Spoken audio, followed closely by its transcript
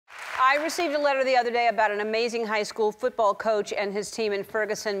I received a letter the other day about an amazing high school football coach and his team in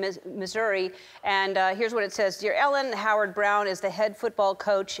Ferguson, Missouri. And here's what it says. Dear Ellen, Howard Brown is the head football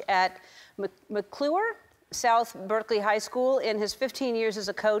coach at McCluer South-Berkeley High School. In his 15 years as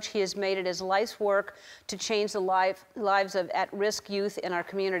a coach, he has made it his life's work to change the lives of at-risk youth in our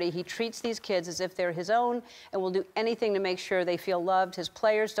community. He treats these kids as if they're his own and will do anything to make sure they feel loved. His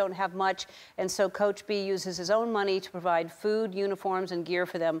players don't have much, and so Coach B uses his own money to provide food, uniforms, and gear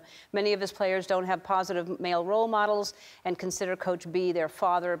for them. Many of his players don't have positive male role models and consider Coach B their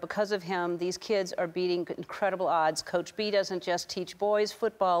father. Because of him, these kids are beating incredible odds. Coach B doesn't just teach boys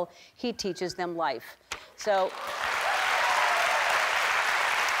football, he teaches them life. So, all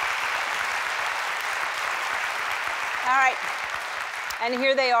right, and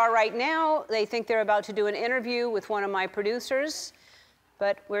here they are right now. They think they're about to do an interview with one of my producers,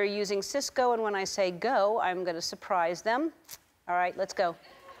 but we're using Cisco, and when I say go, I'm going to surprise them. All right, let's go.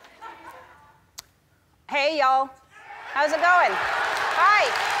 Hey, y'all. How's it going?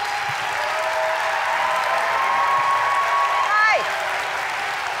 Hi.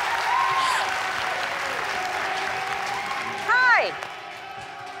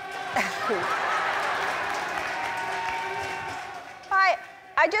 Hi,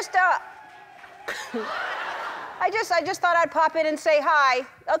 I just thought I'd pop in and say hi.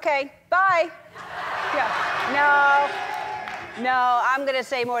 Okay, bye. Yeah. No, I'm gonna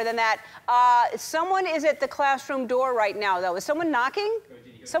say more than that. Someone is at the classroom door right now, though. Is someone knocking?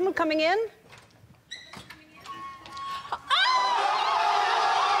 Someone coming in?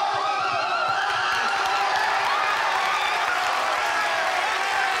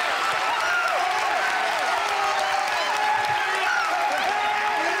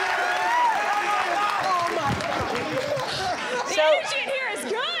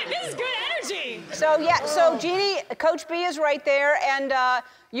 So Jeannie, Coach B is right there, and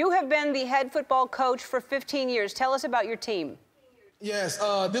you have been the head football coach for 15 years. Tell us about your team. Yes,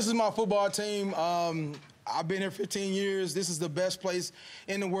 this is my football team. I've been here 15 years. This is the best place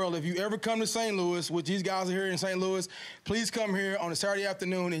in the world. If you ever come to St. Louis, which these guys are here in St. Louis, please come here on a Saturday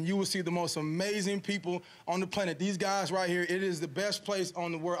afternoon, and you will see the most amazing people on the planet. These guys right here, it is the best place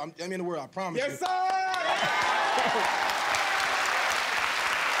on the world. I mean, the world, I promise you. Yes, sir!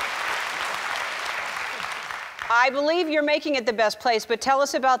 I believe you're making it the best place, but tell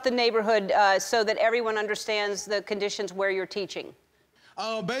us about the neighborhood so that everyone understands the conditions where you're teaching.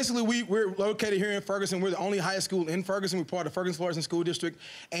 Basically, we're located here in Ferguson. We're the only high school in Ferguson. We're part of Ferguson Florissant School District.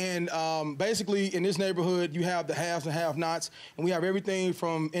 And basically, in this neighborhood, you have the haves and have-nots. And we have everything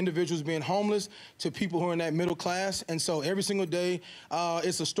from individuals being homeless to people who are in that middle class. And so every single day,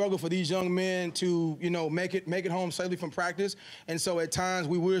 it's a struggle for these young men to, you know, make it home safely from practice. And so at times,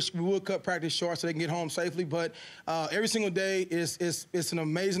 we will cut practice short so they can get home safely. But every single day, it's an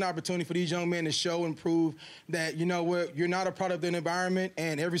amazing opportunity for these young men to show and prove that, you know what, you're not a product of an environment.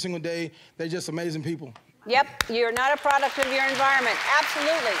 And every single day, they're just amazing people. Yep, you're not a product of your environment.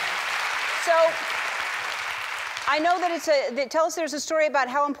 Absolutely. So, I know that tell us there's a story about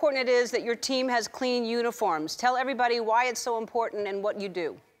how important it is that your team has clean uniforms. Tell everybody why it's so important and what you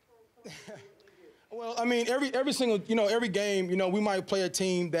do. Well, I mean, every single, every game, we might play a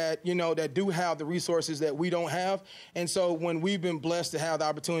team that, that do have the resources that we don't have. And so when we've been blessed to have the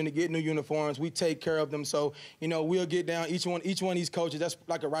opportunity to get new uniforms, we take care of them. So, we'll get down, each one of these coaches, that's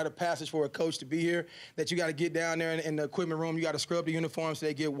like a rite of passage for a coach to be here, that you got to get down there in the equipment room, you got to scrub the uniforms so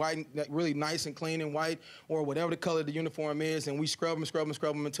they get white, really nice and clean and white, or whatever the color the uniform is, and we scrub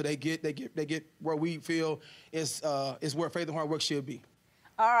them until they get where we feel is where faith and hard work should be.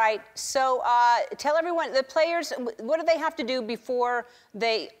 All right, so tell everyone, the players, what do they have to do before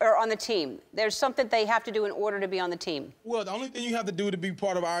they are on the team? There's something they have to do in order to be on the team. Well, the only thing you have to do to be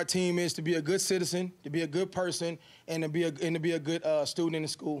part of our team is to be a good citizen, to be a good person, and to be a good student in the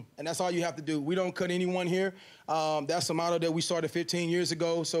school. And that's all you have to do. We don't cut anyone here. That's a motto that we started 15 years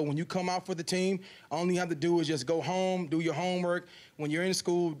ago. So when you come out for the team, all you have to do is just go home, do your homework. When you're in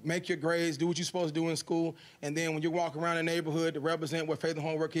school, make your grades, do what you're supposed to do in school. And then when you walk around the neighborhood to represent what faith and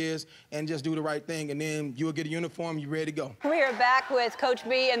homework is, and just do the right thing. And then you'll get a uniform, you're ready to go. We are back with Coach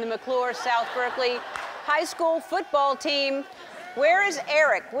B and the McCluer South-Berkeley High School football team. Where is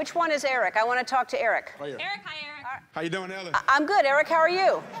Eric? Which one is Eric? I want to talk to Eric. Right here. Eric, hi, Eric. How you doing, Ellen? I'm good. Eric, how are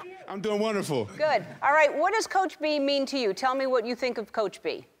you? I'm doing wonderful. Good. All right, what does Coach B mean to you? Tell me what you think of Coach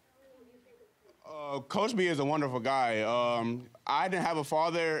B. Coach B is a wonderful guy. I didn't have a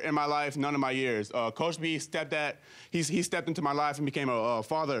father in my life none of my years. Coach B stepped into my life and became a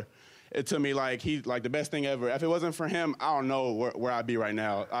father to me like the best thing ever. If it wasn't for him, I don't know where I'd be right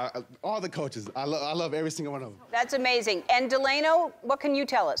now. All the coaches, I love every single one of them. That's amazing. And Delano, what can you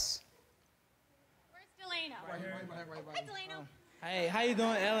tell us? Delano. Hey, Delano. Hey, how you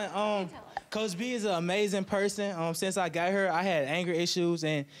doing, Ellen? Coach B is an amazing person. Since I got here, I had anger issues,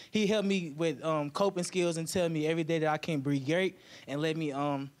 and he helped me with coping skills and tell me every day that I can be great, and let me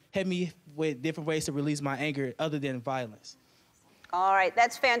help me with different ways to release my anger other than violence. All right,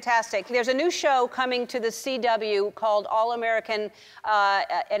 that's fantastic. There's a new show coming to the CW called All American,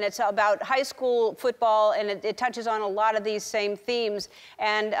 and it's about high school football, and it touches on a lot of these same themes.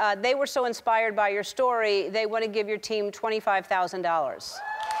 And they were so inspired by your story, they want to give your team $25,000.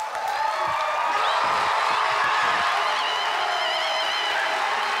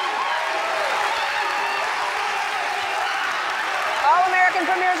 All American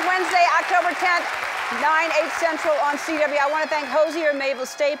premieres Wednesday, October 10th. 9, 8 Central on CW. I want to thank Hosier, Mavis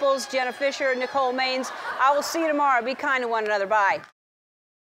Staples, Jenna Fisher, Nicole Maines. I will see you tomorrow. Be kind to one another. Bye.